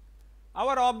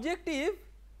our objective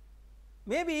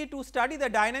may be to study the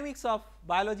dynamics of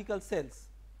biological cells.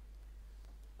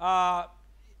 I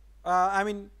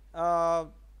mean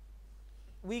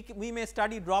we may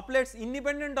study droplets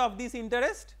independent of this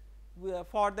interest,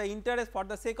 for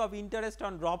the sake of interest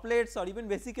on droplets or even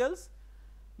vesicles,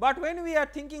 but when we are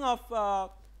thinking of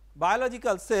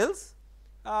biological cells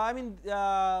I mean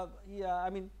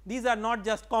these are not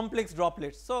just complex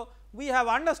droplets. So, we have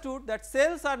understood that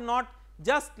cells are not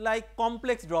just like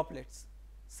complex droplets,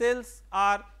 cells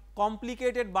are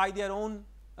complicated by their own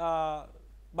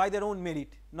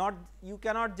merit, not you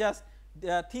cannot just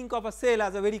think of a cell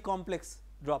as a very complex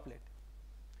droplet.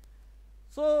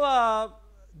 So,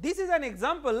 this is an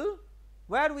example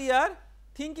where we are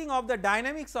thinking of the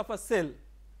dynamics of a cell.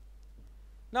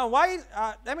 Now, why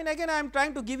I mean again I am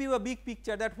trying to give you a big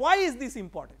picture that why is this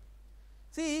important.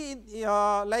 See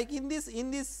like in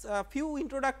this few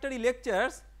introductory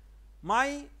lectures,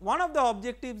 one of the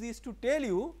objectives is to tell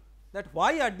you that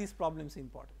why are these problems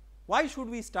important, why should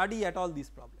we study at all these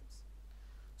problems.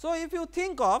 So, if you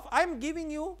think of, I am giving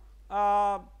you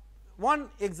one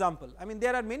example, I mean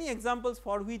there are many examples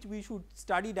for which we should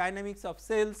study dynamics of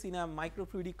cells in a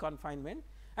microfluidic confinement,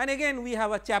 and again we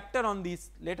have a chapter on this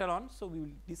later on. So, we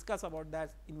will discuss about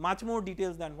that in much more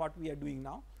details than what we are doing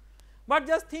now, but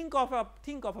just think of a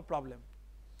problem.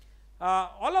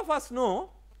 All of us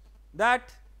know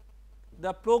that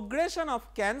the progression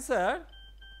of cancer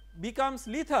becomes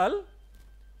lethal,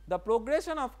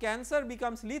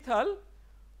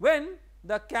 when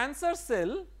the cancer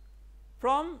cell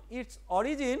from its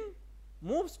origin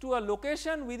moves to a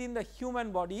location within the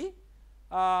human body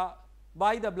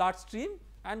by the bloodstream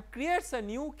and creates a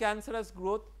new cancerous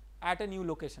growth at a new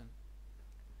location.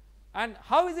 And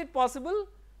how is it possible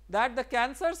that the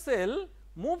cancer cell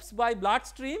moves by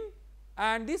bloodstream,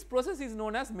 and this process is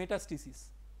known as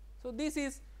metastasis. So, this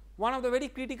is one of the very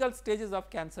critical stages of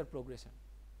cancer progression.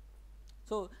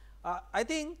 So, I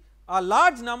think a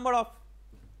large number of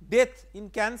death in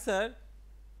cancer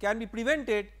can be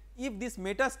prevented if this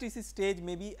metastasis stage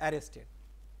may be arrested.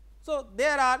 So,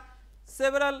 there are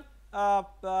several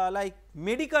like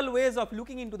medical ways of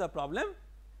looking into the problem,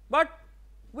 but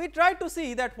we try to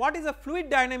see that what is a fluid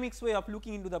dynamics way of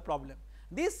looking into the problem.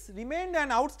 This remained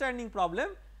an outstanding problem,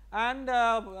 and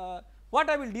what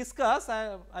I will discuss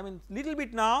I mean little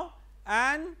bit now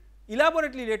and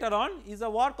elaborately later on is a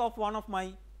work of one of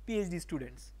my PhD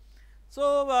students.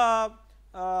 So,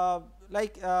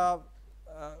 like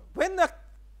when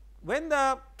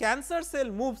the cancer cell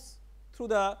moves through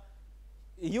the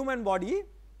human body,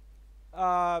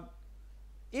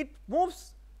 it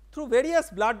moves through various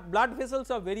blood vessels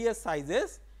of various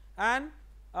sizes, and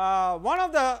one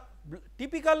of the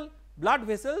typical blood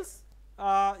vessels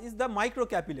is the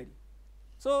microcapillary.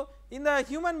 So, in the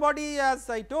human body, as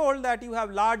I told, that you have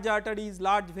large arteries,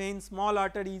 large veins, small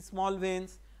arteries, small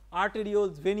veins,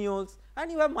 arterioles, venules,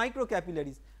 and you have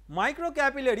microcapillaries.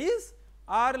 Microcapillaries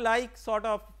are like sort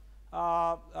of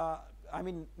I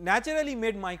mean naturally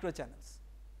made microchannels.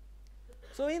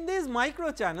 So, in these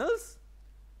microchannels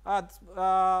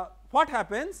what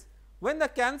happens when the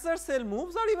cancer cell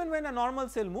moves, or even when a normal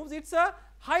cell moves, it is a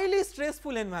highly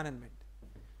stressful environment.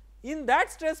 In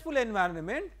that stressful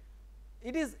environment,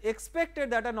 it is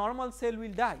expected that a normal cell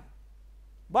will die,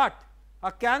 but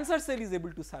a cancer cell is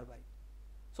able to survive.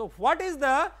 So, what is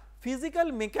the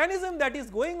physical mechanism that is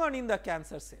going on in the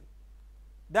cancer cell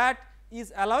that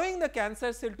is allowing the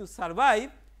cancer cell to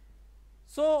survive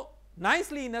so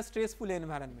nicely in a stressful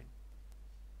environment?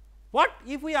 What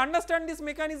if we understand this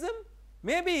mechanism?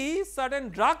 Maybe certain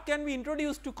drug can be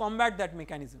introduced to combat that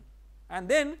mechanism, and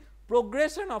then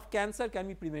progression of cancer can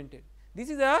be prevented. This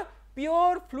is a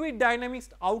pure fluid dynamics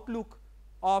outlook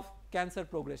of cancer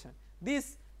progression.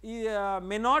 This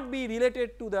may not be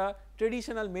related to the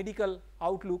traditional medical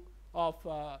outlook of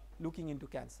looking into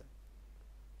cancer.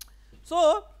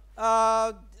 So,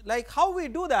 like how we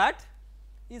do that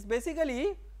is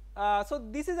basically, so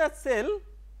this is a cell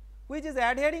which is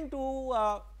adhering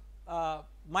to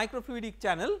microfluidic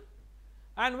channel,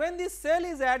 and when this cell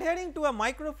is adhering to a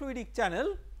microfluidic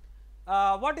channel,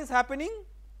 what is happening?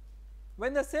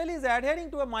 When the cell is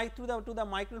adhering to the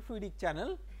microfluidic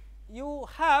channel, you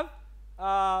have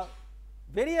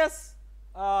various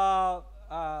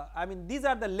I mean these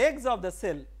are the legs of the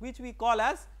cell which we call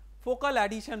as focal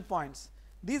adhesion points.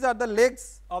 These are the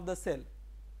legs of the cell.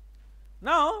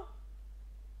 Now,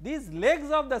 these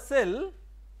legs of the cell,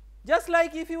 just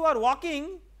like if you are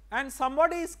walking and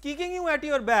somebody is kicking you at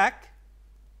your back,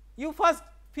 you first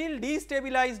feel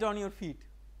destabilized on your feet,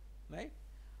 right.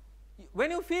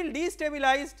 When you feel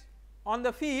destabilized on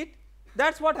the feet,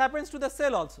 that is what happens to the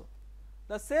cell also.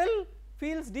 The cell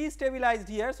feels destabilized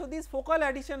here. So, these focal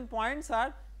adhesion points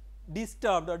are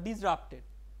disturbed or disrupted.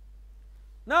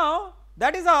 Now,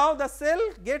 that is how the cell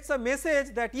gets a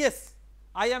message that yes,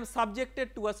 I am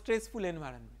subjected to a stressful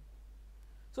environment.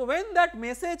 So, when that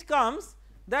message comes,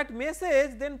 that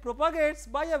message then propagates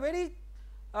by a very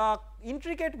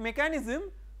intricate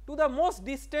mechanism to the most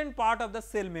distant part of the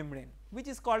cell membrane, which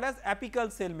is called as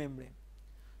apical cell membrane.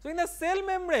 So, in the cell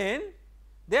membrane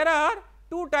there are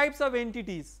two types of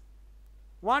entities.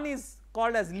 One is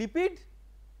called as lipid,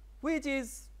 which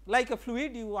is like a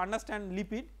fluid, you understand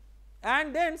lipid,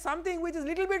 and then something which is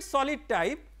little bit solid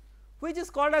type, which is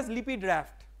called as lipid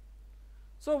raft.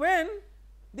 So, when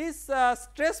this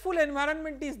stressful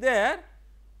environment is there,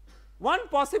 one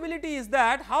possibility is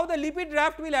that how the lipid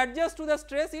raft will adjust to the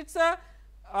stress. It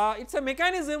is a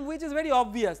mechanism which is very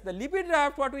obvious. The lipid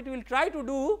raft, what it will try to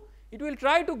do, it will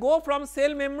try to go from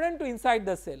cell membrane to inside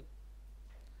the cell.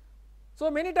 So,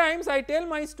 many times I tell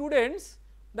my students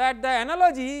that the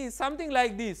analogy is something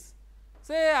like this.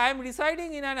 Say I am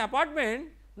residing in an apartment,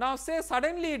 now say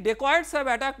suddenly dacoits have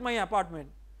attacked my apartment.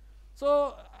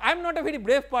 So, I am not a very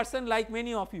brave person like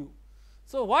many of you.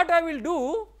 So, what I will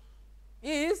do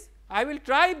is I will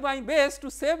try my best to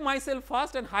save myself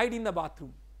first and hide in the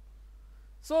bathroom.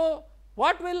 So,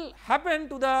 what will happen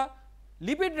to the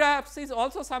lipid rafts is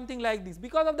also something like this.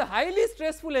 Because of the highly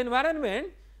stressful environment,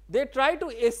 they try to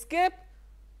escape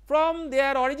from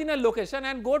their original location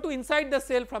and go to inside the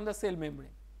cell from the cell membrane,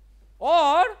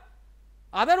 or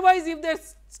otherwise if they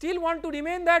still want to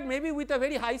remain that, maybe with a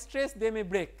very high stress they may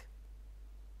break.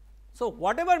 So,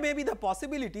 whatever may be the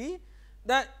possibility,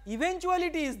 the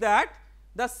eventuality is that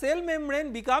the cell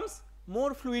membrane becomes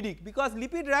more fluidic, because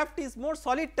lipid raft is more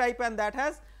solid type and that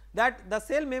has that the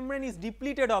cell membrane is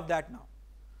depleted of that now.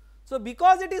 So,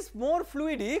 because it is more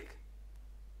fluidic,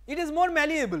 it is more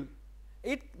malleable,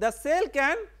 the cell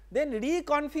can then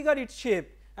reconfigure its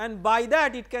shape, and by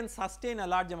that it can sustain a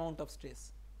large amount of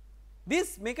stress.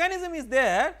 This mechanism is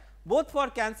there both for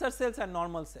cancer cells and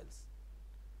normal cells,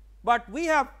 but we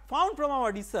have found from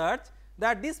our research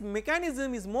that this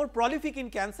mechanism is more prolific in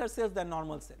cancer cells than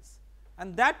normal cells,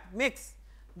 and that makes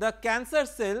the cancer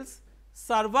cells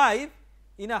survive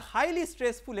in a highly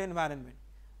stressful environment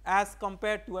as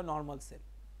compared to a normal cell.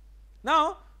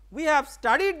 Now, we have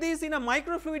studied this in a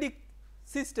microfluidic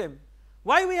system.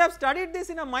 Why we have studied this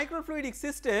in a microfluidic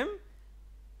system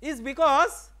is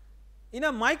because in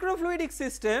a microfluidic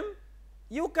system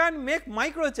you can make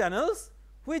microchannels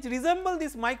which resemble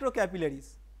these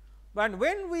microcapillaries, but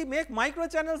when we make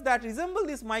microchannels that resemble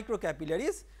these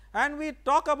microcapillaries and we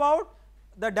talk about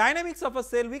the dynamics of a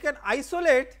cell, we can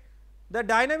isolate the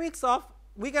dynamics of,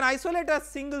 we can isolate a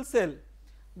single cell.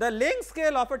 The length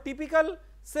scale of a typical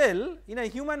cell in a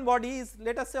human body is,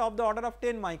 let us say, of the order of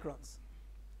 10 microns.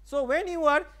 So, when you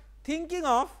are thinking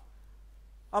of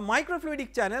a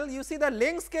microfluidic channel, you see the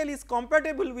length scale is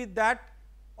compatible with that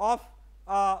of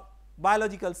a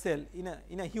biological cell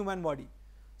in a human body.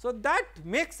 So, that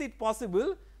makes it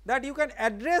possible that you can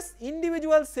address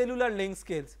individual cellular length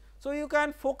scales. So, you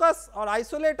can focus or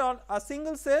isolate on a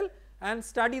single cell and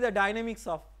study the dynamics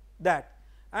of that,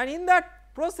 and in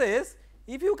that process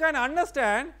if you can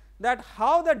understand that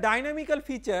how the dynamical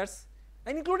features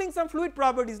and including some fluid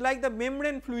properties like the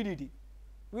membrane fluidity,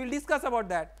 we will discuss about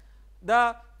that,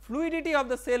 the fluidity of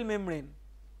the cell membrane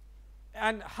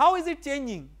and how is it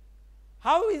changing,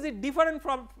 how is it different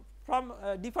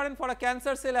different for a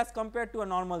cancer cell as compared to a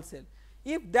normal cell.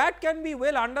 If that can be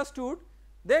well understood,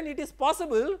 then it is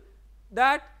possible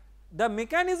that the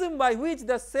mechanism by which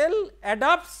the cell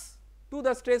adapts to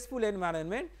the stressful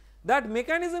environment, that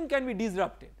mechanism can be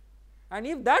disrupted, and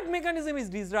if that mechanism is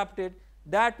disrupted,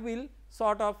 that will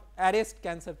sort of arrest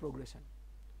cancer progression.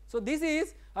 So, this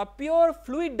is a pure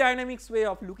fluid dynamics way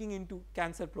of looking into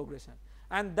cancer progression,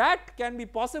 and that can be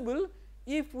possible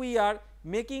if we are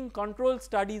making controlled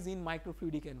studies in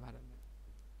microfluidic environment.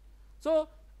 So,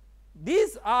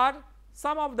 these are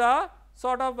some of the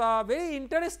sort of very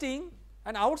interesting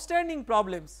and outstanding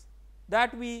problems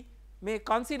that we may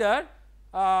consider,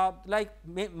 like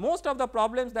most of the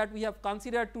problems that we have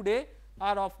considered today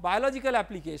are of biological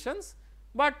applications,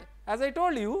 but as I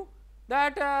told you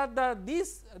that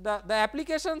the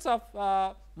applications of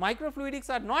microfluidics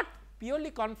are not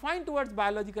purely confined towards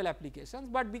biological applications,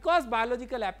 but because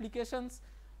biological applications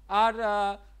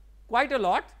are quite a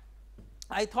lot,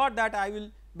 I thought that I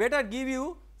will better give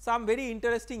you some very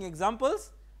interesting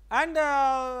examples, and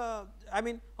I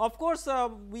mean of course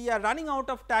we are running out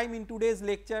of time in today's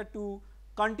lecture to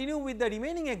continue with the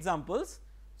remaining examples.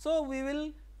 So, we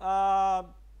will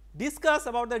discuss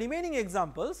about the remaining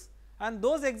examples, and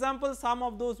those examples, some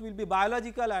of those will be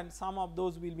biological and some of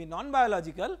those will be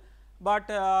non-biological, but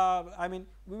I mean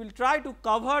we will try to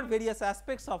cover various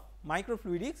aspects of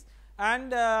microfluidics,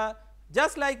 and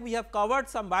just like we have covered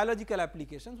some biological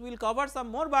applications, we will cover some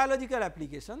more biological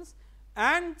applications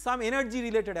and some energy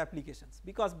related applications,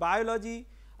 because biology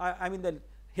I mean the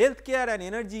healthcare and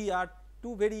energy are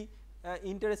two very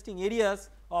interesting areas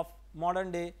of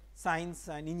modern day science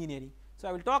and engineering. So,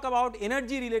 I will talk about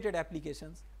energy related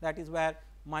applications, that is where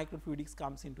microfluidics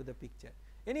comes into the picture.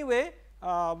 Anyway,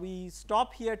 we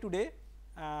stop here today.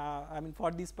 I mean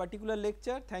for this particular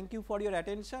lecture. Thank you for your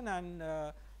attention, and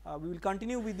we will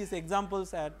continue with these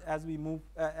examples as we move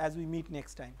as we meet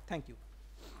next time. Thank you.